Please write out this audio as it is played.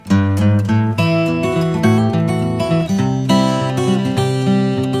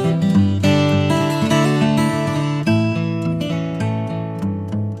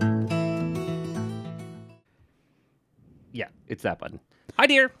It's that button. Hi,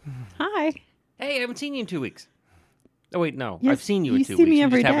 dear. Hi. Hey, I haven't seen you in 2 weeks. Oh, wait, no. Yes, I've seen you in you 2 see weeks. me You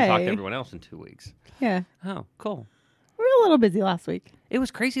every just haven't talked day. to everyone else in 2 weeks. Yeah. Oh, cool. We were a little busy last week. It was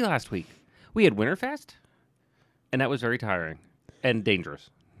crazy last week. We had Winterfest, and that was very tiring and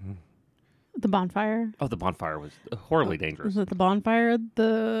dangerous. The bonfire. Oh, the bonfire was horribly dangerous. Was it the bonfire?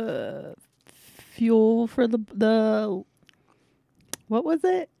 The fuel for the what was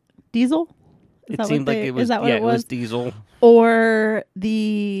it? Diesel? It seemed like it was. Is that what yeah, it was? diesel. Or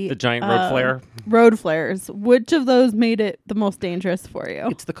the giant road flare. Road flares. Which of those made it the most dangerous for you?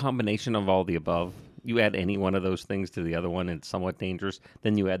 It's the combination of all the above. You add any one of those things to the other one, and it's somewhat dangerous.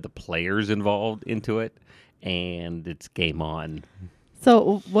 Then you add the players involved into it, and it's game on.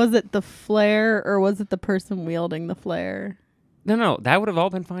 So was it the flare or was it the person wielding the flare? No, that would have all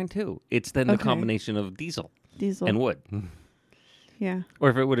been fine too. It's then the Okay. combination of diesel and wood. Yeah. Or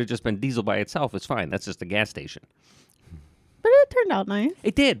if it would have just been diesel by itself, it's fine. That's just a gas station. But it turned out nice.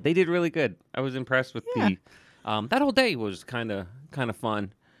 It did. They did really good. I was impressed with Yeah. the. That whole day was kind of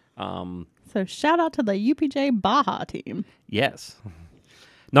fun. So shout out to the UPJ Baja team. Yes.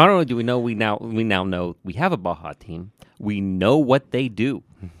 Not only do we know we now know we have a Baja team, we know what they do.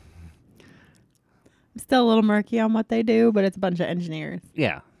 I'm still a little murky on what they do, but it's a bunch of engineers.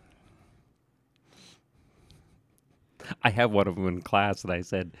 Yeah. I have one of them in class, and I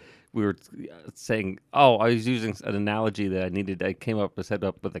said, we were saying, I was using an analogy that I came up with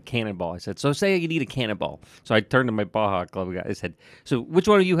a cannonball. I said, so say you need a cannonball. So I turned to my Baja Club guy. I said, so which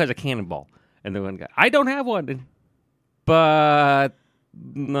one of you has a cannonball? And the one guy, I don't have one, but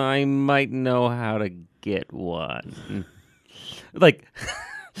I might know how to get one. Like,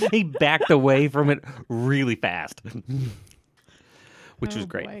 he backed away from it really fast. Which was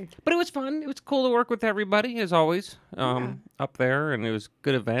great. Boy. But it was fun. It was cool to work with everybody, as always, up there, and it was a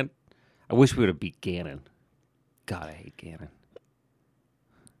good event. I wish we would have beat Gannon. God, I hate Gannon.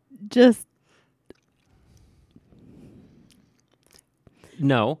 Just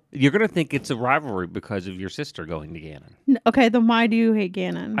No, you're going to think it's a rivalry because of your sister going to Gannon. okay. Then why do you hate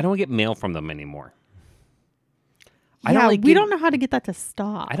Gannon? I don't get mail from them anymore. We don't know how to get that to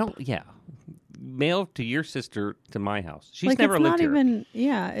stop. Mail to your sister to my house. She's like, never it's lived not here. even.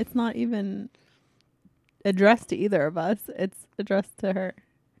 Yeah, it's not even addressed to either of us. It's addressed to her.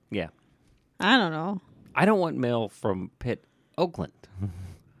 Yeah. I don't know. I don't want mail from Pitt, Oakland.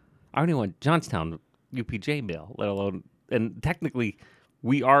 I only want Johnstown UPJ mail, let alone, and technically,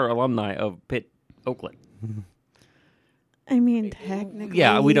 we are alumni of Pitt, Oakland. I mean, technically.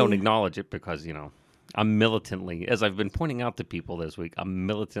 Yeah, we don't acknowledge it because, I'm militantly, as I've been pointing out to people this week, I'm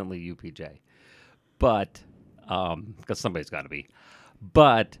militantly UPJ. But, because somebody's got to be.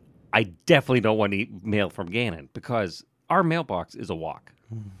 But I definitely don't want to mail from Gannon because our mailbox is a walk.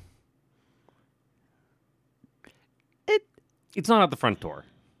 It's not out the front door.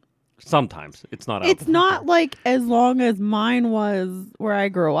 Sometimes it's not out It's the front not door. like as long as mine was where I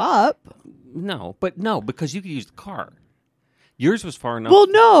grew up. No, because you could use the car. Yours was far enough. Well,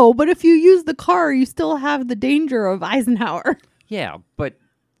 no, but if you use the car, you still have the danger of Eisenhower. Yeah, but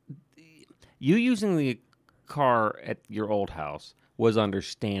you using the car at your old house was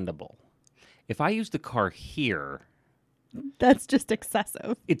understandable. If I use the car here, That's just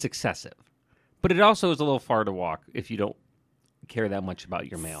excessive. it's excessive. But it also is a little far to walk if you don't care that much about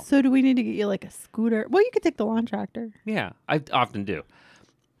your mail. So do we need to get you like a scooter? Well, you could take the lawn tractor. Yeah, I often do.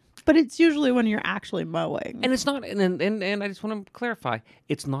 But it's usually when you're actually mowing. And it's not, and I just want to clarify,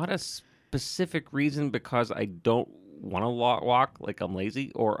 it's not a specific reason because I don't want to walk, like I'm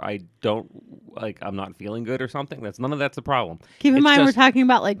lazy, or I don't, like I'm not feeling good or something. None of that's a problem. Keep in It's mind, just- we're talking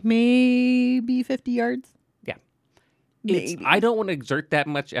about like maybe 50 yards. Yeah. Maybe. I don't want to exert that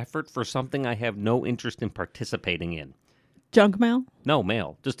much effort for something I have no interest in participating in. Junk mail? No,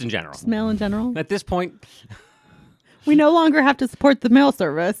 mail, just in general. Just mail in general? At this point, We no longer have to support the mail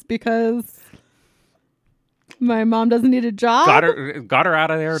service because my mom doesn't need a job. got her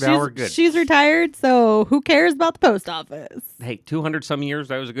out of there. Now we're good. She's retired, so who cares about the post office? Hey, 200 some years,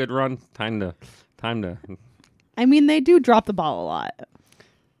 that was a good run. Time to. I mean, they do drop the ball a lot.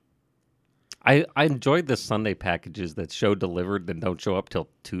 I enjoyed the Sunday packages that show delivered that don't show up till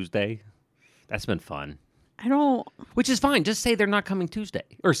Tuesday. That's been fun. I don't. Which is fine. Just say they're not coming Tuesday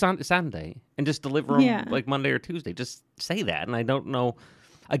or Sunday and just deliver them Yeah. like Monday or Tuesday. Just say that. And I don't know.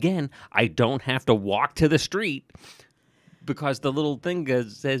 Again, I don't have to walk to the street because the little thing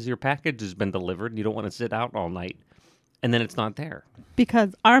says your package has been delivered and you don't want to sit out all night and then it's not there.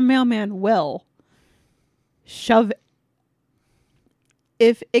 Because our mailman will shove.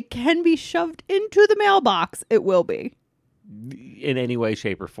 If it can be shoved into the mailbox, it will be. In any way,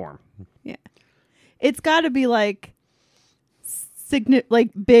 shape, or form. Yeah. It's got to be like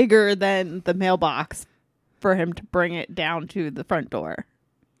like bigger than the mailbox for him to bring it down to the front door.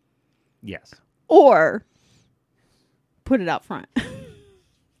 Yes. Or put it out front.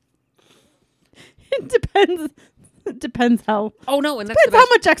 It depends. It depends how. Oh no, and that's Depends how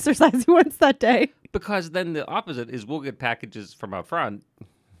much exercise he wants that day. because then the opposite is we'll get packages from out front.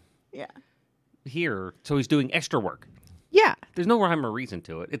 Yeah. Here, so he's doing extra work. Yeah. There's no rhyme or reason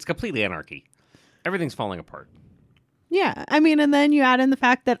to it. It's completely anarchy. Everything's falling apart. Yeah. I mean, and then you add in the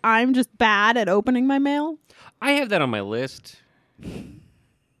fact that I'm just bad at opening my mail. I have that on my list.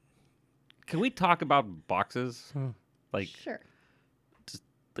 Can we talk about boxes? Like, Sure. just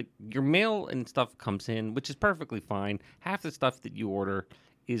like your mail and stuff comes in, which is perfectly fine. Half the stuff that you order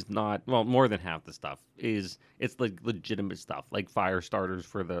is not, well, more than half the stuff is, it's like legitimate stuff, like fire starters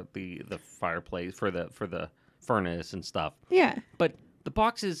for the fireplace, for the furnace and stuff. Yeah. But the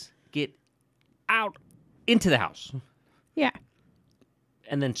boxes get out into the house Yeah.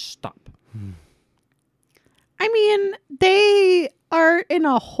 and then stop. I mean, they are in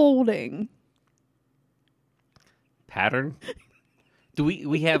a holding Pattern? Do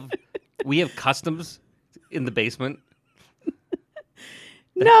we have customs in the basement?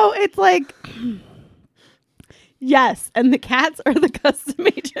 No, it's like, yes, and the cats are the custom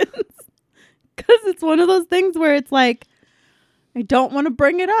agents. Because it's one of those things where it's like, I don't want to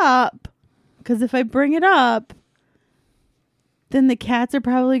bring it up. Because if I bring it up, then the cats are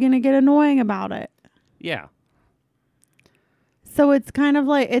probably going to get annoying about it. Yeah. So it's kind of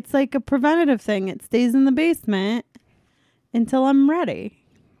like, it's like a preventative thing. It stays in the basement until I'm ready.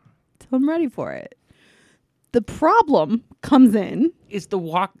 Until I'm ready for it. The problem comes in. Is the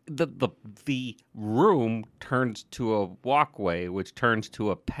room turns to a walkway, which turns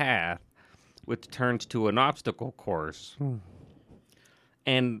to a path, which turns to an obstacle course.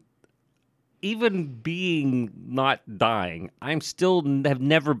 And even being not dying, I'm still have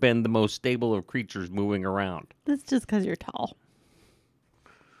never been the most stable of creatures moving around. That's just because you're tall.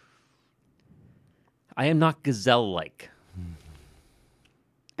 I am not gazelle-like.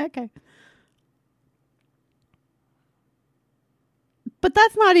 Okay. But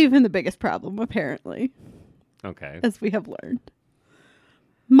that's not even the biggest problem, apparently, Okay. as we have learned.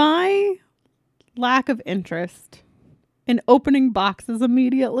 My lack of interest in opening boxes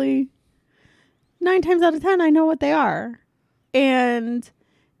immediately, 9 times out of 10, I know what they are. And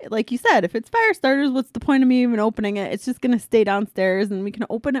like you said, if it's fire starters, what's the point of me even opening it? It's just going to stay downstairs and we can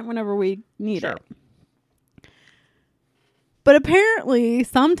open it whenever we need it. But apparently,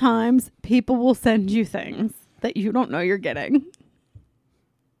 sometimes people will send you things that you don't know you're getting.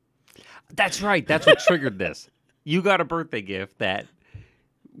 That's right. That's what triggered this. You got a birthday gift that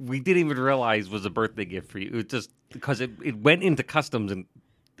we didn't even realize was a birthday gift for you. It was just because it went into customs and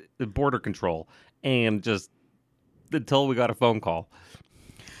border control, and just until we got a phone call.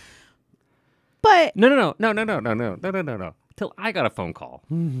 But No. Till I got a phone call.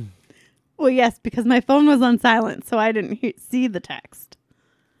 well, yes, because my phone was on silent, so I didn't see the text.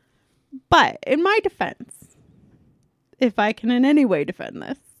 But in my defense, if I can in any way defend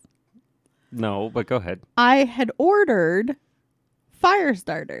this, No, but go ahead. I had ordered fire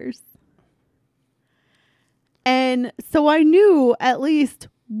starters. And so I knew at least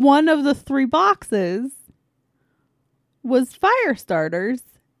one of the 3 boxes was fire starters.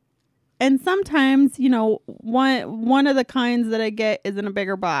 And sometimes, you know, one of the kinds that I get is in a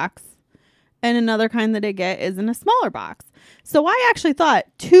bigger box and another kind that I get is in a smaller box. So I actually thought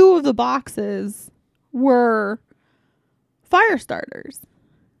 2 of the boxes were fire starters.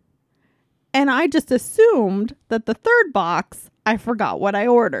 And I just assumed that the 3rd box, I forgot what I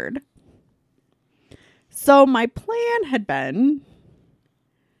ordered. So my plan had been,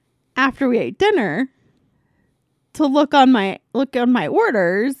 after we ate dinner, to look on my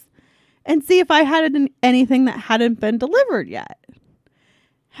orders and see if I had anything that hadn't been delivered yet.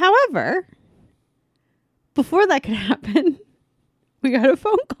 However, before that could happen, we got a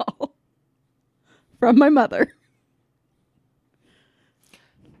phone call from my mother.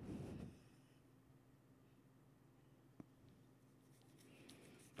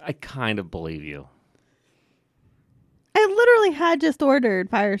 I kind of believe you. I literally had just ordered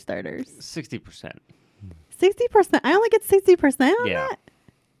fire starters. 60%. 60%? I only get 60% on Yeah. that?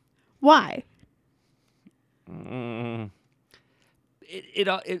 Why?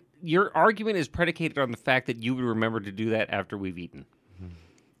 Your argument is predicated on the fact that you would remember to do that after we've eaten.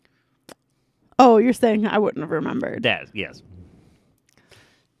 Oh, you're saying I wouldn't have remembered. That, yes.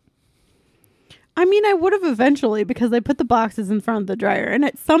 I mean, I would have eventually because I put the boxes in front of the dryer. And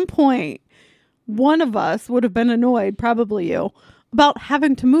at some point, one of us would have been annoyed, probably you, about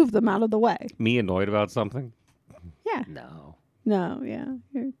having to move them out of the way. Me annoyed about something? Yeah. No. No, yeah.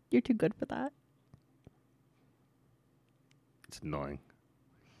 You're too good for that. It's annoying.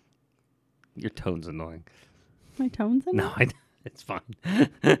 Your tone's annoying. My tone's in No, it's fine.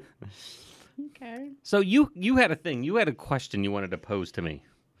 Okay. So you had a thing. You had a question you wanted to pose to me.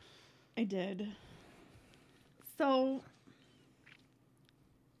 I did. So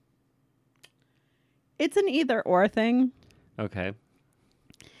it's an either or thing. Okay.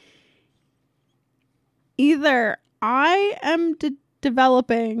 Either I am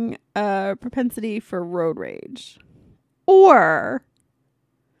developing a propensity for road rage, or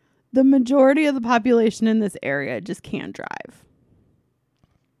the majority of the population in this area just can't drive.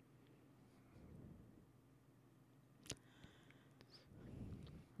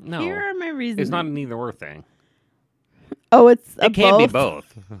 No. Here are my reasons. It's not an either or thing. Oh, it's It can be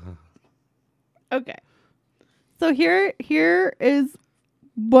both. Okay. So here is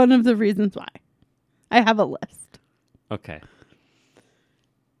one of the reasons why. I have a list. Okay.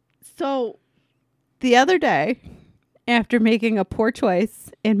 So the other day, after making a poor choice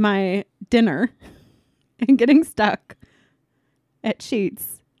in my dinner and getting stuck at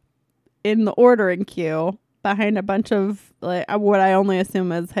Sheets in the ordering queue behind a bunch of like what I only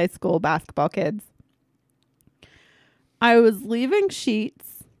assume is high school basketball kids, I was leaving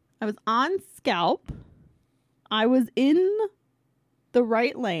Sheets. I was on Scalp. I was in the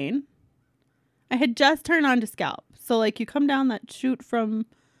right lane. I had just turned on to Scalp. So like you come down that chute to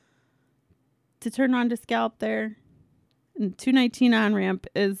turn on to Scalp there. And 219 on ramp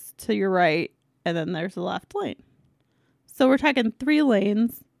is to your right. And then there's the left lane. So we're talking 3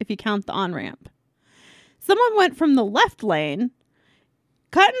 lanes if you count the on ramp. Someone went from the left lane,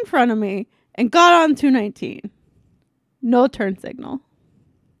 cut in front of me, and got on 219. No turn signal.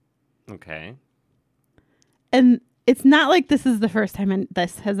 Okay. And it's not like this is the first time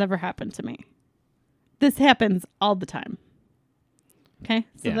this has ever happened to me. This happens all the time. Okay?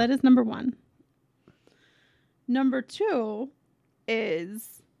 So that is number 1. Number 2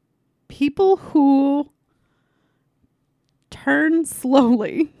 is people who turn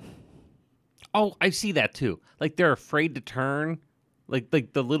slowly. Oh, I see that too. Like they're afraid to turn. Like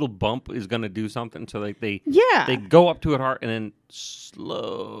the little bump is gonna do something, so like they go up to it hard and then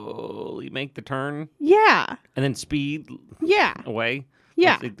slowly make the turn. Yeah. And then speed. Yeah. Away.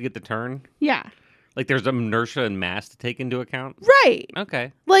 Yeah. To get the turn. Yeah. Like there's inertia and mass to take into account. Right.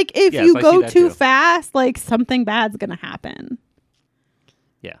 Okay. Like if Yes, you I go see that too too. fast, like something bad's gonna happen.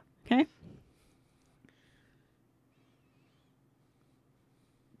 Yeah. Okay.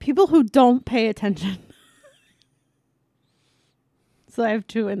 People who don't pay attention. So I have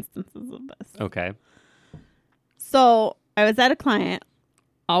 2 instances of this. Okay. So I was at a client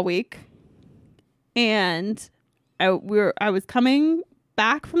all week, and I was coming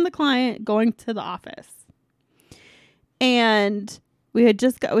back from the client going to the office, and we had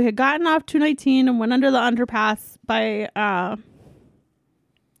gotten off 219 and went under the underpass by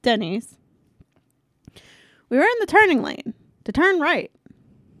Denny's. We were in the turning lane to turn right.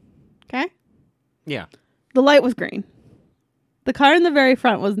 Okay. Yeah. The light was green. The car in the very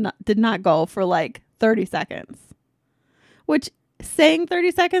front did not go for like 30 seconds. Which, saying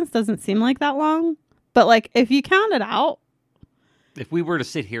 30 seconds doesn't seem like that long. But like, if you count it out. If we were to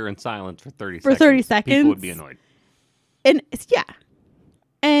sit here in silence for 30 seconds, people would be annoyed. And yeah.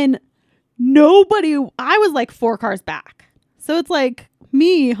 And I was like 4 cars back. So it's like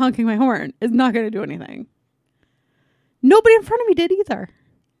me honking my horn is not going to do anything. Nobody in front of me did either.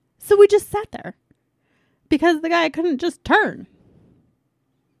 So we just sat there. Because the guy couldn't just turn.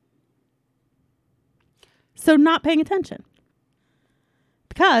 So not paying attention.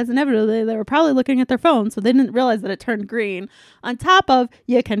 Because inevitably they were probably looking at their phone, so they didn't realize that it turned green. On top of,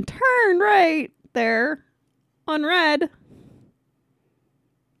 you can turn right there on red.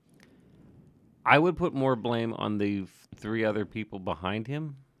 I would put more blame on the 3 other people behind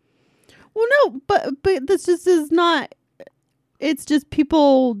him. Well, no, but this just is not. It's just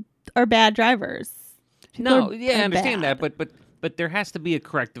people are bad drivers. People I understand that, but there has to be a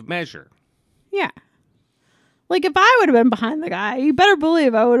corrective measure. Yeah. Like, if I would have been behind the guy, you better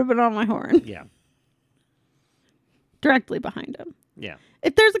believe I would have been on my horn. Yeah. Directly behind him. Yeah.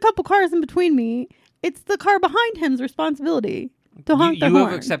 If there's a couple cars in between me, it's the car behind him's responsibility to honk their horn. You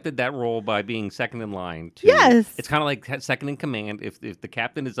have accepted that role by being second in line. Yes. It's kind of like second in command. If the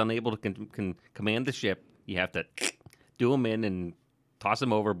captain is unable to command the ship, you have to do him in and toss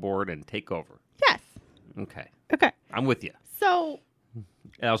him overboard and take over. Yes. Okay. Okay. I'm with you. So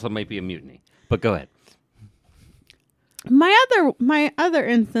It also might be a mutiny, but go ahead. my other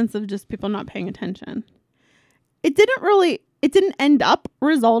instance of just people not paying attention, it didn't end up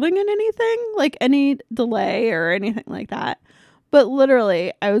resulting in anything, like any delay or anything like that. But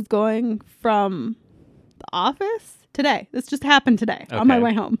literally, I was going from the office today. This just happened today on my Okay.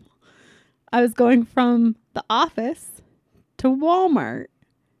 way home. I was going from the office to Walmart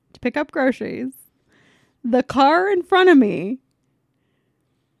to pick up groceries. The car in front of me,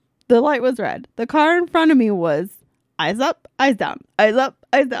 the light was red. The car in front of me was eyes up, eyes down, eyes up,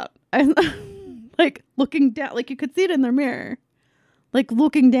 eyes down, eyes like looking down, like you could see it in their mirror, like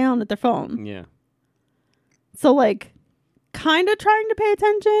looking down at their phone. Yeah. So like kind of trying to pay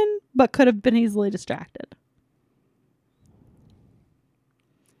attention, but could have been easily distracted.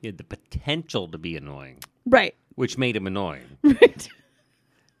 He had the potential to be annoying, Right. which made him annoying. Right.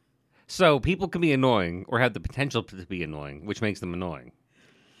 So people can be annoying or have the potential to be annoying, which makes them annoying.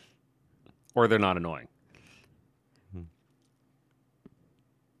 Or they're not annoying.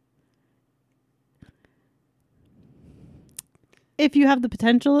 If you have the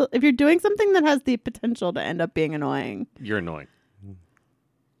potential, if you're doing something that has the potential to end up being annoying, You're annoying.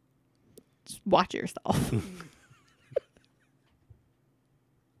 just watch yourself.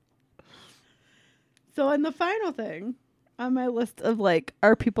 So, and the final thing on my list of like,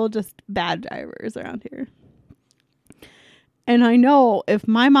 are people just bad drivers around here? And I know if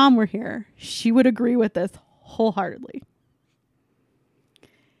my mom were here, she would agree with this wholeheartedly.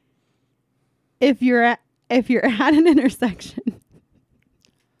 If you're at an intersection,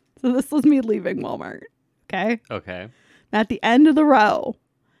 so this was me leaving Walmart, okay? Okay. At the end of the row,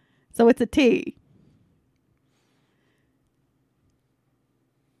 so it's a T.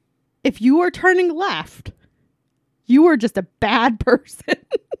 If you are turning left, you are just a bad person.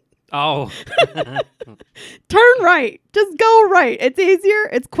 Oh. Turn right. Just go right. It's easier.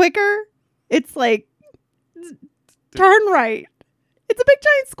 It's quicker. It's like, turn right. It's a big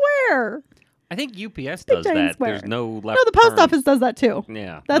giant square. I think UPS Big does giant that. square. There's no left No, the post turns. office does that too.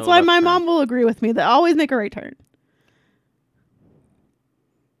 Yeah. That's no why left my turn. mom will agree with me that always make a right turn.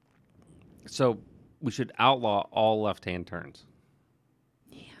 So we should outlaw all left-hand turns.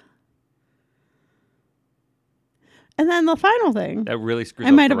 And then the final thing. That really screws I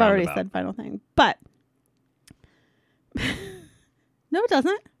up might the have already roundabout. said final thing, but no, it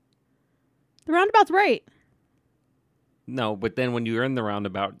doesn't. The roundabout's right. No, but then when you're in the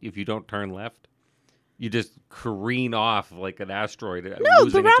roundabout, if you don't turn left, you just careen off like an asteroid. No,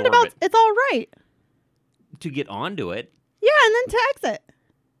 losing the its roundabout's orbit. it's all right. To get onto it. Yeah, and then to exit.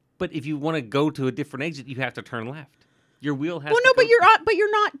 But if you want to go to a different exit, you have to turn left. Your wheel has Well, to no, go... but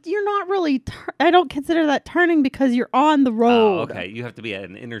you're not really. I don't consider that turning because you're on the road. Oh, okay. You have to be at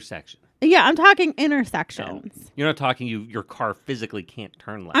an intersection. Yeah, I'm talking intersections. No. You're not talking your car physically can't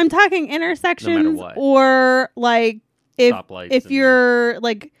turn left. I'm talking intersections what. or like Stoplights if and- you're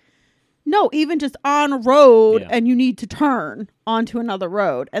like no, even just on a road Yeah. and you need to turn onto another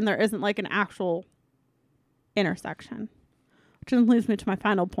road and there isn't like an actual intersection. Which then leads me to my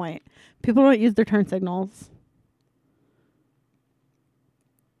final point. People don't use their turn signals.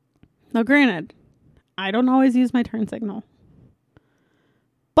 Now, granted, I don't always use my turn signal.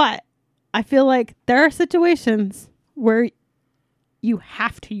 But I feel like there are situations where you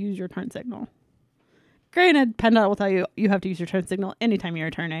have to use your turn signal. Granted, PennDOT will tell you you have to use your turn signal anytime you're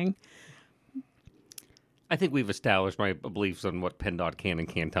turning. I think we've established my beliefs on what PennDOT can and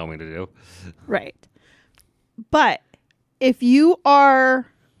can't tell me to do. Right. But if you are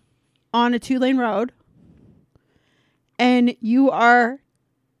on a 2-lane road and you are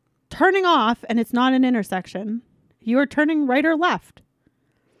turning off and it's not an intersection, you are turning right or left.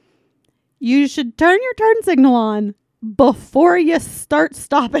 You should turn your turn signal on before you start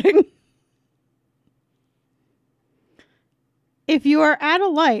stopping. If you are at a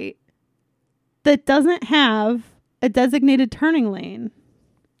light that doesn't have a designated turning lane,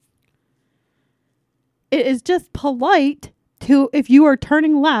 it is just polite to, if you are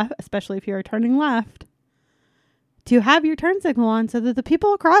turning left, especially if you are turning left, to have your turn signal on so that the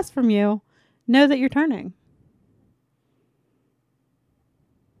people across from you know that you're turning.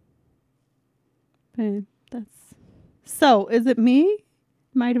 Okay, that's so. Is it me?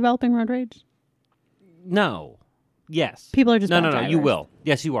 Am I developing road rage? No. Yes. People are just No, bad no, no. You drivers. will.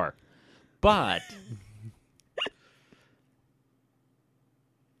 Yes, you are. But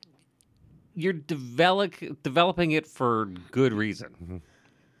you're developing it for good reason.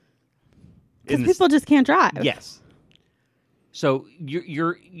 Because people just can't drive. Yes. So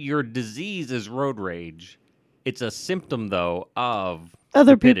your disease is road rage. It's a symptom, though, of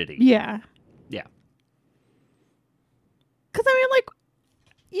Other stupidity. people. Yeah. Yeah. Because I mean, like,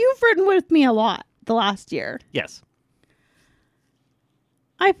 you've ridden with me a lot the last year. Yes.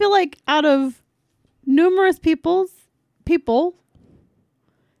 I feel like out of numerous people,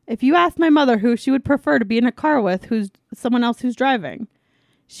 If you ask my mother who she would prefer to be in a car with, who's someone else who's driving,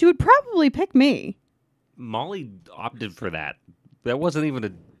 she would probably pick me. Molly opted for that. That wasn't even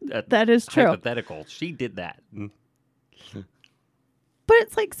a That is true. hypothetical. She did that. But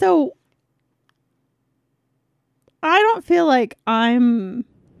it's like, so I don't feel like I'm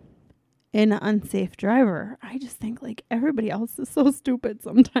an unsafe driver. I just think like everybody else is so stupid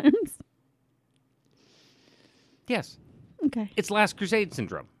sometimes. Yes. Okay. It's Last Crusade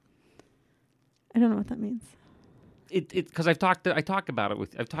syndrome. I don't know what that means. Because I've talked about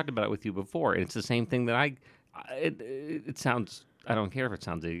it with you before, and it's the same thing that it sounds. I don't care if it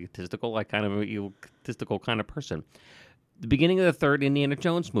sounds egotistical. I kind of an egotistical kind of person. The beginning of the third Indiana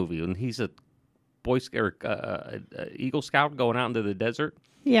Jones movie, when he's a Boy Scout or Eagle Scout going out into the desert.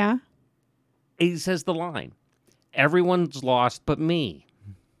 Yeah. He says the line, "Everyone's lost but me."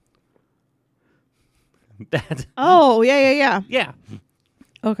 Oh, yeah. Yeah.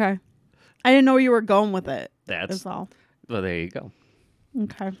 Okay. I didn't know where you were going with it. That's all. Well, there you go.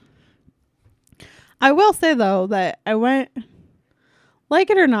 Okay. I will say, though, that I went, like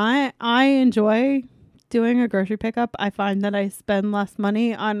it or not, I enjoy doing a grocery pickup. I find that I spend less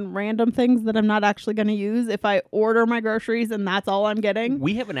money on random things that I'm not actually going to use if I order my groceries and that's all I'm getting.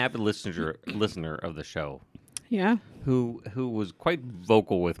 We have an avid listener of the show. Yeah. Who was quite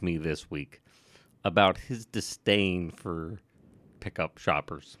vocal with me this week about his disdain for pickup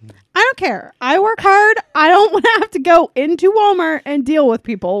shoppers. I don't care. I work hard. I don't want to have to go into Walmart and deal with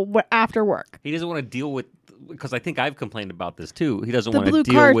people after work. He doesn't want to deal with, because I think I've complained about this too. He doesn't the want to blue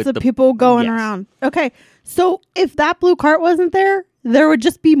deal carts with of the people going Yes. around. Okay, so if that blue cart wasn't there, there would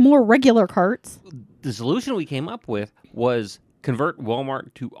just be more regular carts. The solution we came up with was convert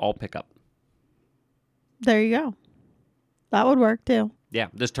Walmart to all pickup. There you go. That would work too. Yeah,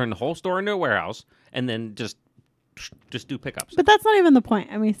 just turn the whole store into a warehouse and then just do pickups. But that's not even the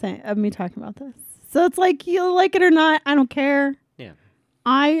point of me talking about this. So it's like, you like it or not, I don't care. Yeah.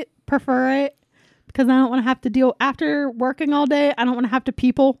 I prefer it because I don't want to have to deal after working all day. I don't want to have to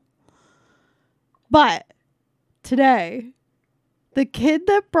people. But today, the kid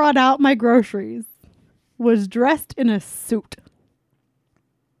that brought out my groceries was dressed in a suit.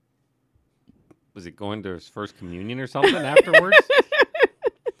 Was he going to his first communion or something afterwards?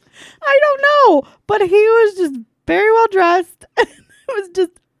 I don't know, but he was just very well dressed. It was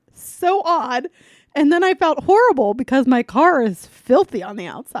just so odd. And then I felt horrible because my car is filthy on the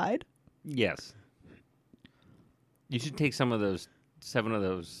outside. Yes. You should take 7 of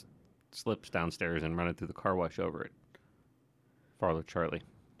those slips downstairs and run it through the car wash over at Farlow Charlie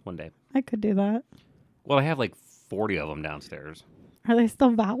one day. I could do that. Well, I have like 40 of them downstairs. Are they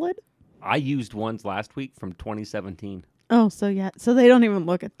still valid? I used ones last week from 2017. Oh, so yeah. So they don't even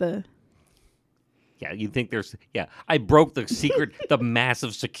look at the... Yeah, you think there's... Yeah, I broke the secret, the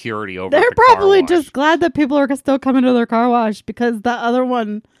massive security over They're at the car probably wash. just glad that people are still coming to their car wash because the other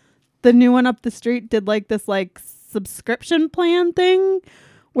one, the new one up the street, did like this like subscription plan thing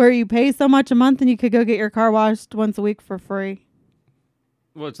where you pay so much a month and you could go get your car washed once a week for free.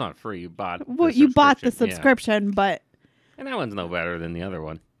 Well, it's not free. You bought You bought the subscription, yeah. subscription, but... And that one's no better than the other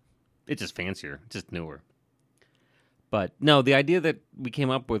one. It's just fancier, just newer. But no, the idea that we came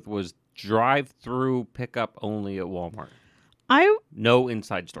up with was drive-through pickup only at Walmart. No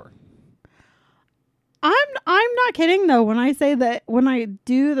inside store. I'm not kidding though when I say that when I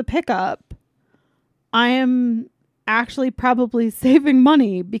do the pickup, I am actually probably saving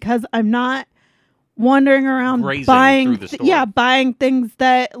money because I'm not wandering around Grazing buying through the store. buying things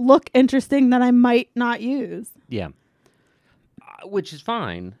that look interesting that I might not use. Yeah. Which is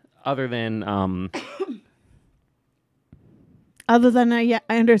fine, other than Other than I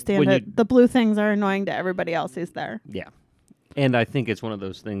understand When that you- the blue things are annoying to everybody else who's there. yeah. And I think it's one of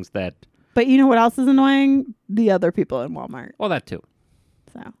those things that, But you know what else is annoying? The other people in Walmart. well, that too.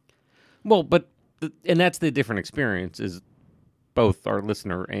 So Well, but and that's the different experience is both our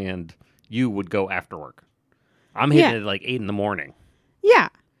listener and you would go after work. I'm hitting Yeah. it at like 8 a.m. yeah.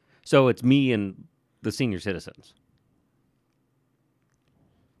 So it's me and the senior citizens.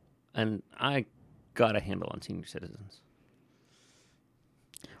 And I got a handle on senior citizens.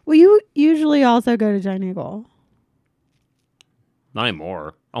 Well, you usually also go to Giant Eagle. Not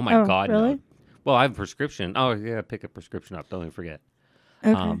anymore. Oh my Oh, God. really? No. Well, I have a prescription. Oh, yeah, pick a prescription up. Don't even forget.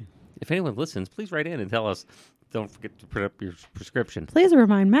 Okay. If anyone listens, please write in and tell us. Don't forget to put up your prescription. Please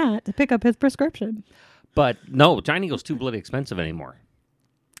remind Matt to pick up his prescription. But no, Giant Eagle's too bloody expensive anymore.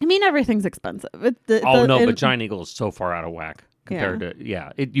 I mean, everything's expensive. But Giant Eagle is so far out of whack compared to,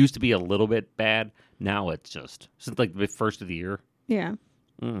 Yeah. it used to be a little bit bad. Now it's just, since like the first of the year. Yeah.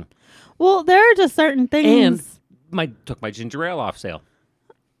 Mm. Well, there are just certain things. And took my ginger ale off sale.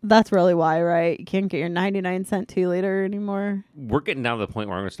 That's really why, right? You can't get your 99-cent 2-liter anymore. We're getting down to the point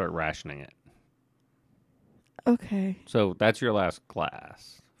where I'm going to start rationing it. Okay. So that's your last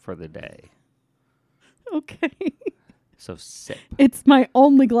glass for the day. Okay. So sip. It's my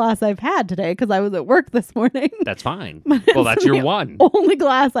only glass I've had today because I was at work this morning. That's fine. But Well, it's that's your the one. only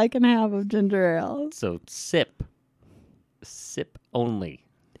glass I can have of ginger ale. So sip. Sip only.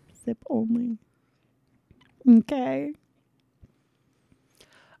 Sip only. Okay.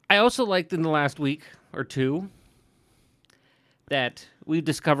 I also liked in the last week or two that we've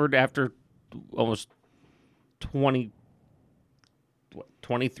discovered after almost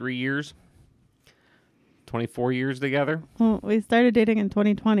 23 years, 24 years together. Well, we started dating in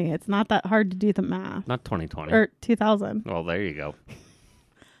 2020. It's not that hard to do the math. Not 2020. Or 2000. Well, there you go.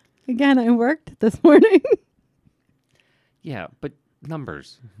 Again, I worked this morning. Yeah, but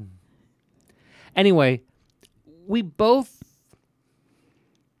numbers. Anyway, we both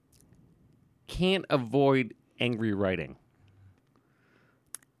can't avoid angry writing.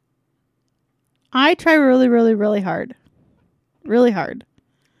 I try really, really, really hard. Really hard.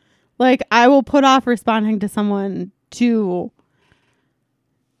 Like, I will put off responding to someone to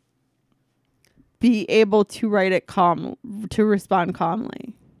be able to write it to respond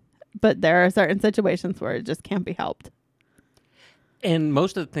calmly. But there are certain situations where it just can't be helped. And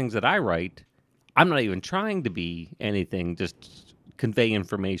most of the things that I write, I'm not even trying to be anything, just convey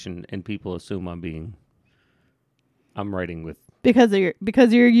information, and people assume I'm writing with... Because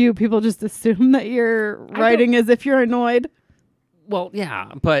you're you, people just assume that you're writing as if you're annoyed. Well,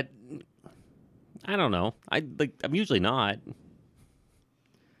 yeah, but I don't know. I'm usually not.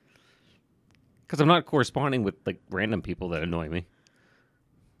 Because I'm not corresponding with random people that annoy me.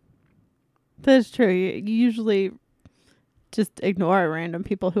 That's true. You usually just ignore random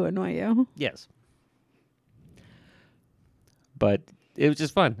people who annoy you. Yes. But it was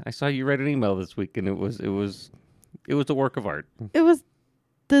just fun. I saw you read an email this week, and it was a work of art. It was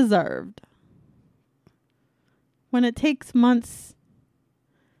deserved. When it takes months,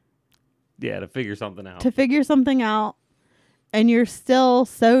 yeah, to figure something out, and you're still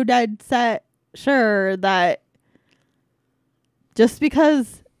so dead set sure that just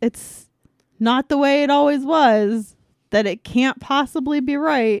because it's not the way it always was, that it can't possibly be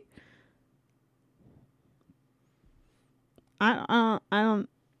right. I don't.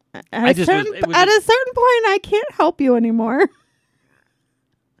 At a certain point, I can't help you anymore.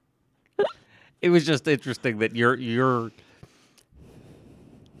 It was just interesting that you're.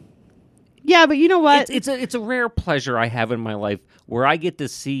 Yeah, but you know what? It's a rare pleasure I have in my life where I get to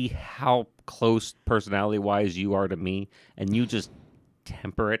see how close personality-wise you are to me, and you just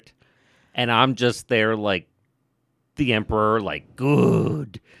temper it, and I'm just there like the emperor, like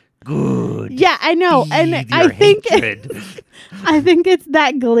good. Yeah, I know, and I think it's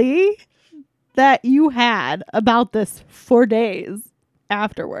that glee that you had about this for days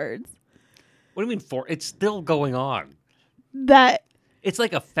afterwards. What do you mean it's still going on? That it's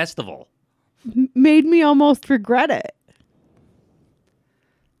like a festival. Made me almost regret it.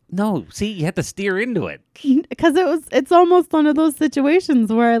 No, see, you have to steer into it. Because it's almost one of those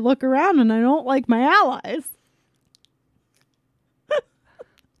situations where I look around and I don't like my allies.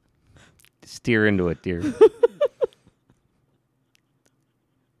 Steer into it, dear.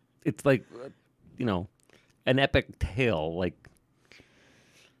 It's like, an epic tale. Like,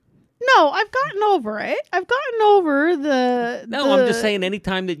 no, I've gotten over it. I've gotten over No, I'm just saying.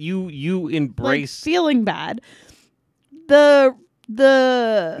 Anytime that you embrace feeling bad, the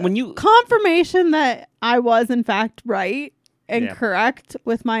when you confirmation that I was in fact right and correct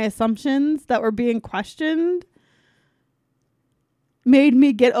with my assumptions that were being questioned made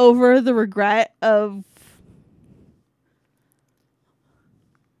me get over the regret of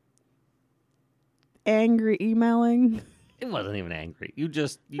angry emailing. It wasn't even angry.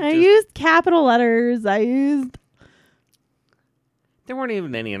 I used capital letters. There weren't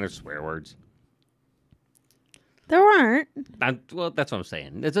even any other swear words. There weren't. Well, that's what I'm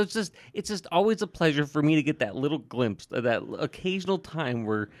saying. It's just always a pleasure for me to get that little glimpse, that occasional time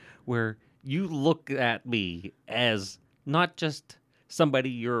where you look at me as not just somebody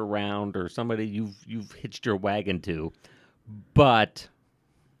you're around or somebody you've hitched your wagon to, but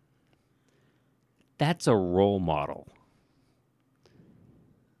that's a role model.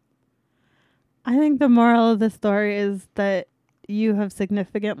 I think the moral of the story is that you have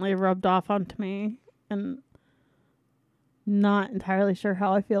significantly rubbed off onto me, and not entirely sure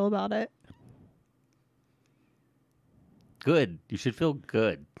how I feel about it. Good. You should feel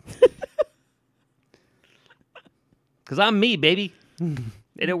good. Because I'm me, baby. And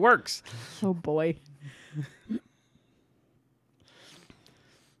it works. Oh, boy.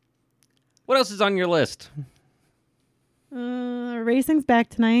 What else is on your list? Racing's back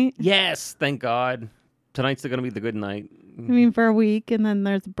tonight. Yes, thank God. Tonight's going to be the good night. I mean, for a week, and then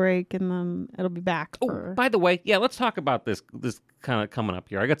there's a break, and then it'll be back. Oh, by the way, yeah, let's talk about this kind of coming up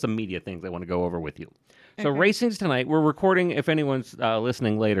here. I got some media things I want to go over with you. So racing's tonight. We're recording. If anyone's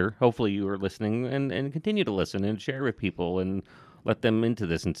listening later, hopefully you are listening and continue to listen and share with people and let them into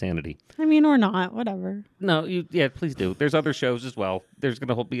this insanity. I mean, or not, whatever. No, please do. There's other shows as well. There's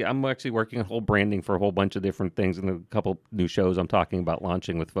going to be. I'm actually working on whole branding for a whole bunch of different things and a couple new shows I'm talking about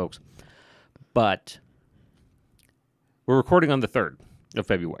launching with folks. But we're recording on the 3rd of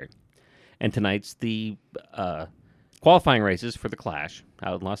February, and tonight's the qualifying races for the Clash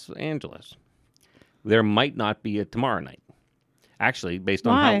out in Los Angeles. There might not be a tomorrow night. Actually, based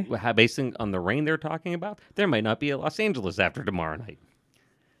on basing on the rain they're talking about, there might not be a Los Angeles after tomorrow night.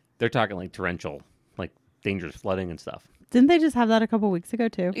 They're talking like torrential, like dangerous flooding and stuff. Didn't they just have that a couple weeks ago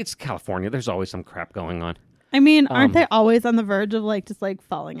too? It's California. There's always some crap going on. I mean, aren't they always on the verge of like just like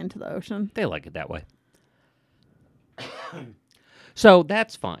falling into the ocean? They like it that way. So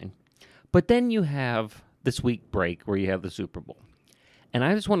that's fine. But then you have this week break where you have the Super Bowl. And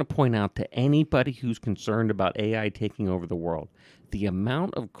I just want to point out to anybody who's concerned about AI taking over the world, the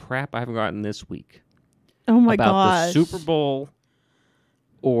amount of crap I've gotten this week about the Super Bowl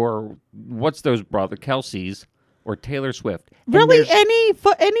or what's those brother Kelsey's or Taylor Swift. Really,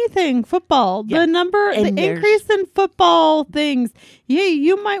 anything football. Yeah. The increase in football things. Yeah,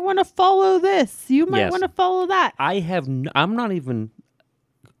 you might want to follow this. You might want to follow that.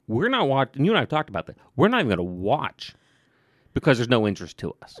 We're not watching. You and I have talked about that. We're not even going to watch. Because there's no interest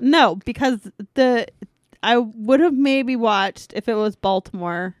to us. No, because I would have maybe watched if it was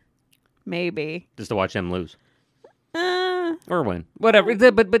Baltimore, maybe just to watch them lose or win, whatever.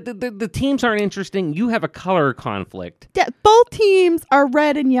 But the teams aren't interesting. You have a color conflict. Yeah, both teams are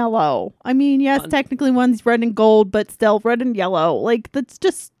red and yellow. I mean, yes, technically one's red and gold, but still red and yellow. Like that's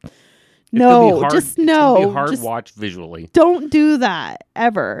just no. Just no. It's gonna be hard to watch visually. Don't do that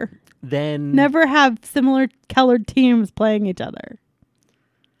ever. Then never have similar colored teams playing each other.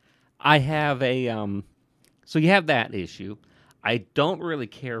 I have so you have that issue. I don't really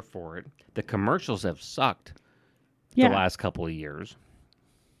care for it. The commercials have sucked the last couple of years.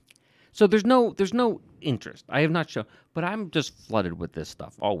 So there's no interest. I have not shown, but I'm just flooded with this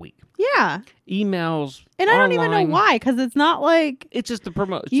stuff all week. Yeah. Emails. And I don't even know why, because it's not like it's just the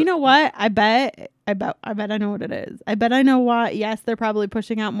promotion. You know what? I bet I know what it is. I bet I know why. Yes, they're probably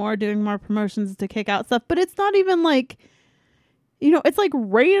pushing out more, doing more promotions to kick out stuff, but it's not even like, it's like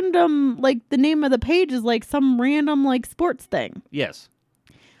random, like the name of the page is like some random like sports thing. Yes.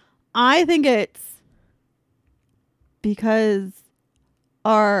 I think it's because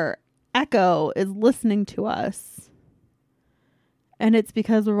our Echo is listening to us, and it's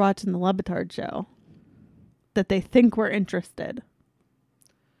because we're watching the Lebitard show that they think we're interested.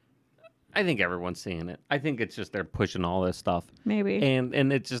 I think everyone's seeing it. I think it's just they're pushing all this stuff. Maybe.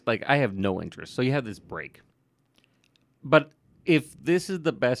 And it's just like, I have no interest. So you have this break. But if this is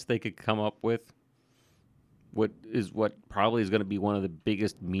the best they could come up with, what probably is going to be one of the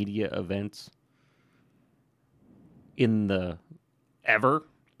biggest media events in the ever,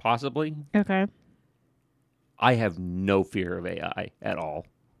 possibly. Okay. I have no fear of AI at all.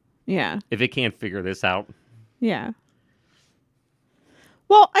 Yeah. If it can't figure this out. Yeah.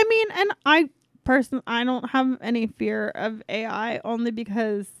 Well, I mean, and I don't have any fear of AI only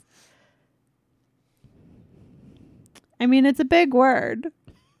because, I mean, it's a big word.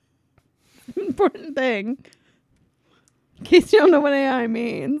 Important thing. In case you don't know what AI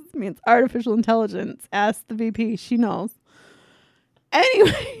means, it means artificial intelligence. Ask the VP. She knows.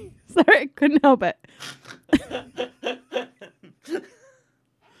 Anyway, sorry, I couldn't help it.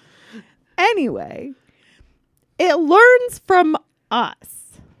 Anyway, it learns from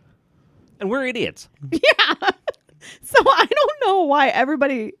us. And we're idiots. Yeah. So I don't know why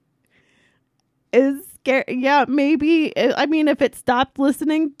everybody is scared. Yeah, maybe. I mean, if it stopped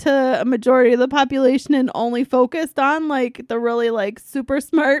listening to a majority of the population and only focused on like the really like super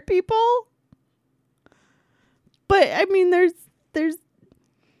smart people. But I mean, there's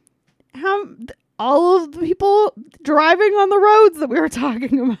how all of the people driving on the roads that we were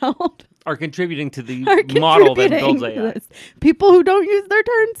talking about are contributing to the model that builds AI. People who don't use their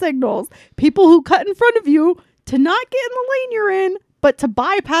turn signals, people who cut in front of you to not get in the lane you're in, but to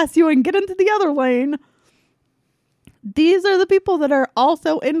bypass you and get into the other lane. These are the people that are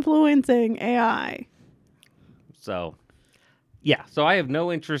also influencing AI. So, yeah. So I have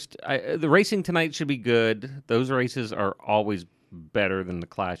no interest. The racing tonight should be good. Those races are always better than the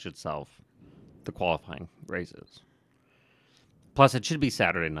Clash itself, the qualifying races. Plus, it should be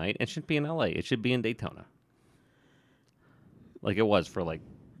Saturday night. It shouldn't be in L.A. It should be in Daytona, like it was for like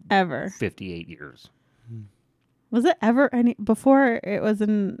Ever. 58 years. Was it ever any before it was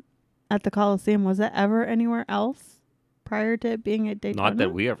at the Coliseum? Was it ever anywhere else prior to it being at Daytona? Not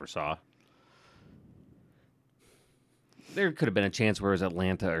that we ever saw. There could have been a chance where it was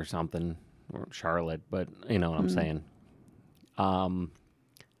Atlanta or something, or Charlotte, but you know what I'm saying.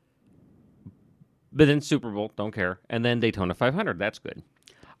 But then Super Bowl, don't care. And then Daytona 500, that's good.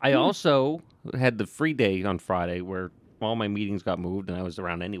 I also had the free day on Friday where all my meetings got moved and I was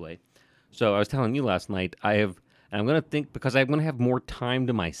around anyway. So I was telling you last night, I'm going to think, because I'm going to have more time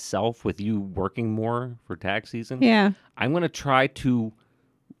to myself with you working more for tax season. Yeah. I'm going to try to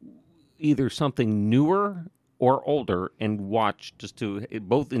either something newer or older and watch just to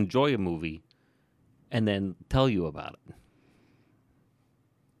both enjoy a movie and then tell you about it.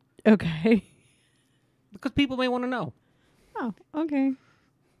 Okay. Because people may want to know. Oh, okay.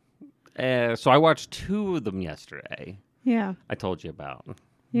 So I watched 2 of them yesterday. Yeah. I told you about.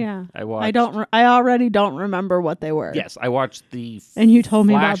 Yeah. I watched. I already don't remember what they were. Yes, I watched the And you told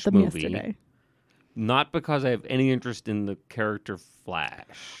me about Flash them movie, yesterday. not because I have any interest in the character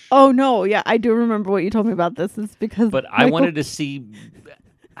Flash. Oh no, yeah, I do remember what you told me about this. Is because But I wanted to see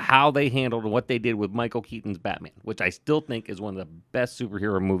how they handled what they did with Michael Keaton's Batman, which I still think is one of the best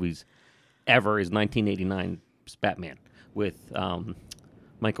superhero movies ever, is 1989's Batman with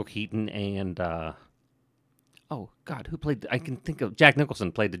Michael Keaton and oh God, who played? I can think of Jack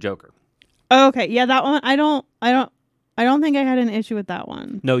Nicholson played the Joker. Oh, okay, yeah, that one. I don't think I had an issue with that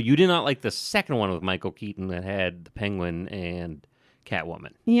one. No, you did not like the second one with Michael Keaton that had the Penguin and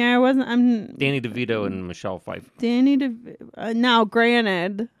Catwoman. Yeah, I wasn't. I'm Danny DeVito and Michelle Pfeiffer. Now,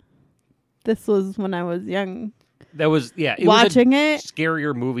 granted, this was when I was young. That was it watching was a it.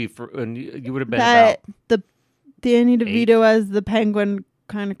 Scarier movie and you would have been That about the Danny DeVito 8. as the Penguin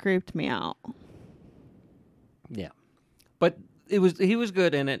kind of creeped me out. Yeah, but he was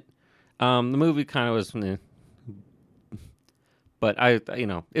good in it. The movie kind of was, but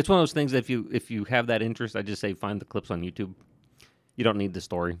it's one of those things that if you have that interest, I just say find the clips on YouTube. You don't need the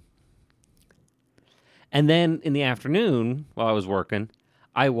story. And then in the afternoon, while I was working,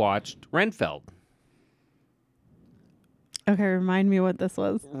 I watched Renfeld. Okay, remind me what this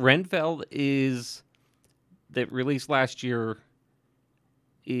was. Renfeld that released last year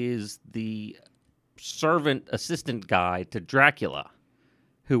is the servant assistant guy to Dracula,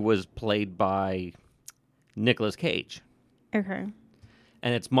 who was played by Nicolas Cage. Okay.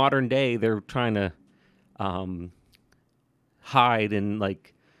 And it's modern day. They're trying to hide and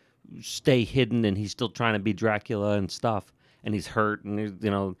like stay hidden, and he's still trying to be Dracula and stuff. And he's hurt, and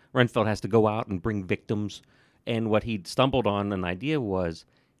Renfeld has to go out and bring victims. And what he stumbled on an idea was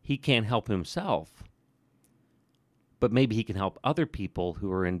he can't help himself, but maybe he can help other people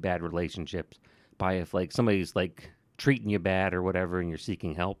who are in bad relationships by if like somebody's like treating you bad or whatever, and you're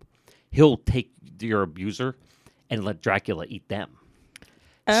seeking help, he'll take your abuser and let Dracula eat them.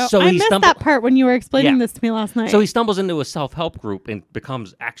 Oh, so I missed that part when you were explaining this to me last night. So he stumbles into a self-help group and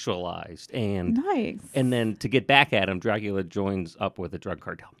becomes actualized. And nice. And then to get back at him, Dracula joins up with a drug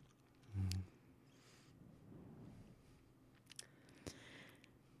cartel.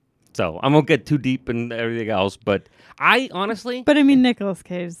 So I won't get too deep in everything else, but I honestly... But I mean, Nicolas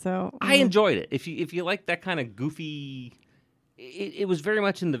Cage, so... I enjoyed it. If you like that kind of goofy... It was very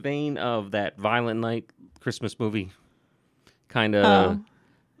much in the vein of that Violent Night Christmas movie. Kind of...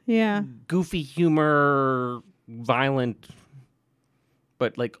 Yeah. Goofy humor, violent,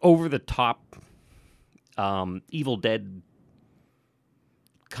 but like over the top, Evil Dead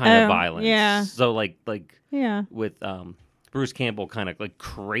kind of violence. Yeah. So like yeah, with Bruce Campbell, kind of like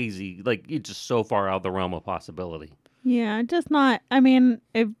crazy, like it's just so far out of the realm of possibility. Yeah, just not. I mean,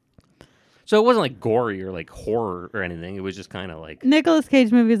 so it wasn't like gory or like horror or anything. It was just kind of like Nicolas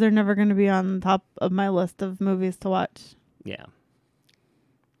Cage movies are never going to be on top of my list of movies to watch. Yeah.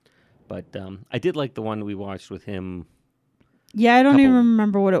 But I did like the one we watched with him. Yeah, I don't even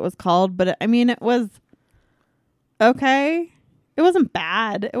remember what it was called, but it was okay. It wasn't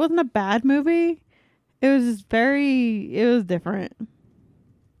bad. It wasn't a bad movie. It was just it was different. It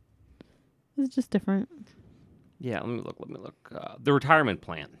was just different. Yeah, let me look. The Retirement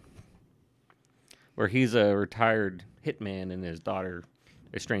Plan, where he's a retired hitman and his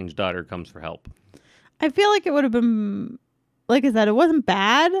estranged daughter, comes for help. I feel like it would have been, like I said, it wasn't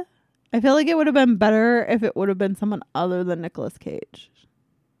bad. I feel like it would have been better if it would have been someone other than Nicolas Cage.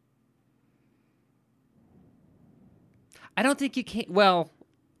 I don't think you can. Well,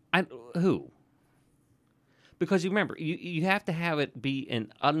 who? Because you remember, you have to have it be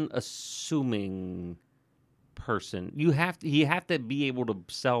an unassuming person. You have to be able to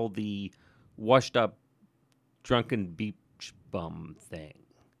sell the washed up drunken beach bum thing.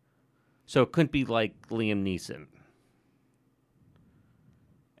 So it couldn't be like Liam Neeson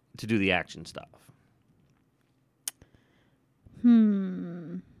to do the action stuff. I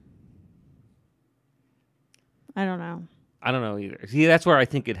don't know. I don't know either. See, that's where I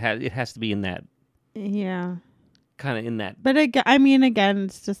think it has to be in that. Yeah. Kind of in that. But again,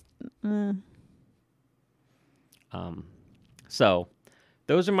 it's just. So,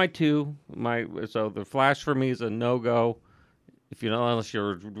 those are my two. So the Flash for me is a no-go. Unless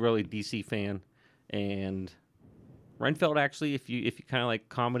you're a really DC fan, and Renfield actually, if you kind of like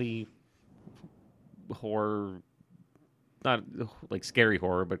comedy, horror, not like scary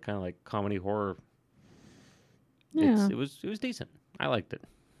horror, but kind of like comedy horror. Yeah. It was decent. I liked it.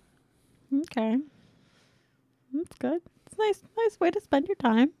 Okay. That's good. It's nice way to spend your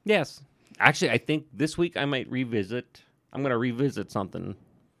time. Yes. Actually, I think this week I might revisit. I'm going to revisit something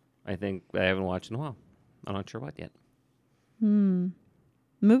I think I haven't watched in a while. I'm not sure what yet.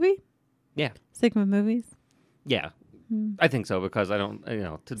 Movie? Yeah. Stick with movies? Yeah. I think so because I don't,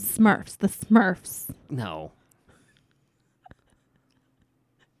 Smurfs. The Smurfs. No.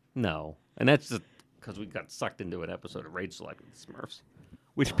 No. And that's just because we got sucked into an episode of Rage Select with the Smurfs,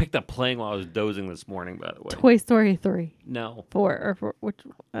 which picked up playing while I was dozing this morning, by the way. Toy Story 3. No. 4 or 4, which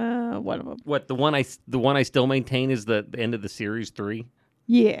one of them? What, the one I still maintain is the end of the series 3?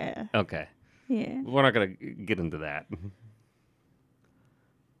 Yeah. Okay. Yeah. We're not going to get into that.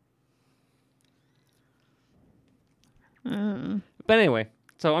 But anyway,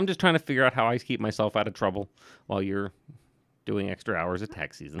 so I'm just trying to figure out how I keep myself out of trouble while you're doing extra hours at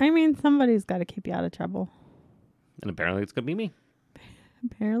tax season. I mean, somebody's got to keep you out of trouble. And apparently it's going to be me.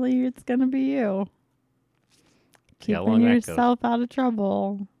 Apparently it's going to be you. See how Keeping long that goes. yourself out of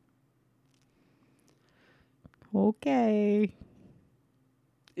trouble. Okay.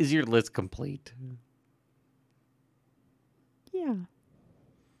 Is your list complete? Yeah.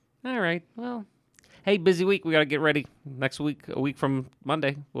 All right. Well, hey, busy week. We got to get ready. Next week, a week from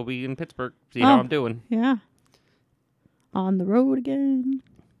Monday, we'll be in Pittsburgh. See how I'm doing. Yeah. On the road again.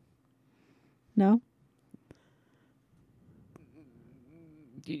 No?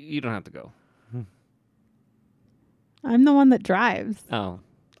 You don't have to go. I'm the one that drives. Oh,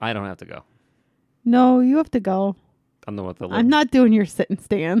 I don't have to go. No, you have to go. I'm the one with the I'm not doing your sit and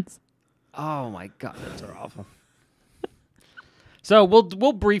stands. Oh my God, those are awful. So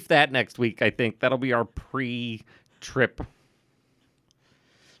we'll brief that next week. I think that'll be our pre-trip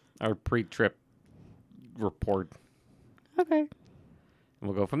report. Okay. And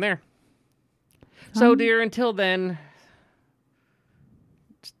we'll go from there. So, dear, until then,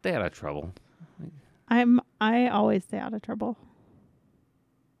 stay out of trouble. I always stay out of trouble.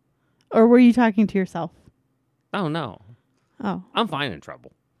 Or were you talking to yourself? Oh no. Oh. I'm fine in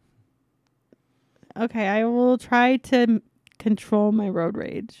trouble. Okay, I will try to control my road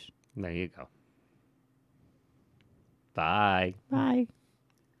rage. There you go. Bye. Bye.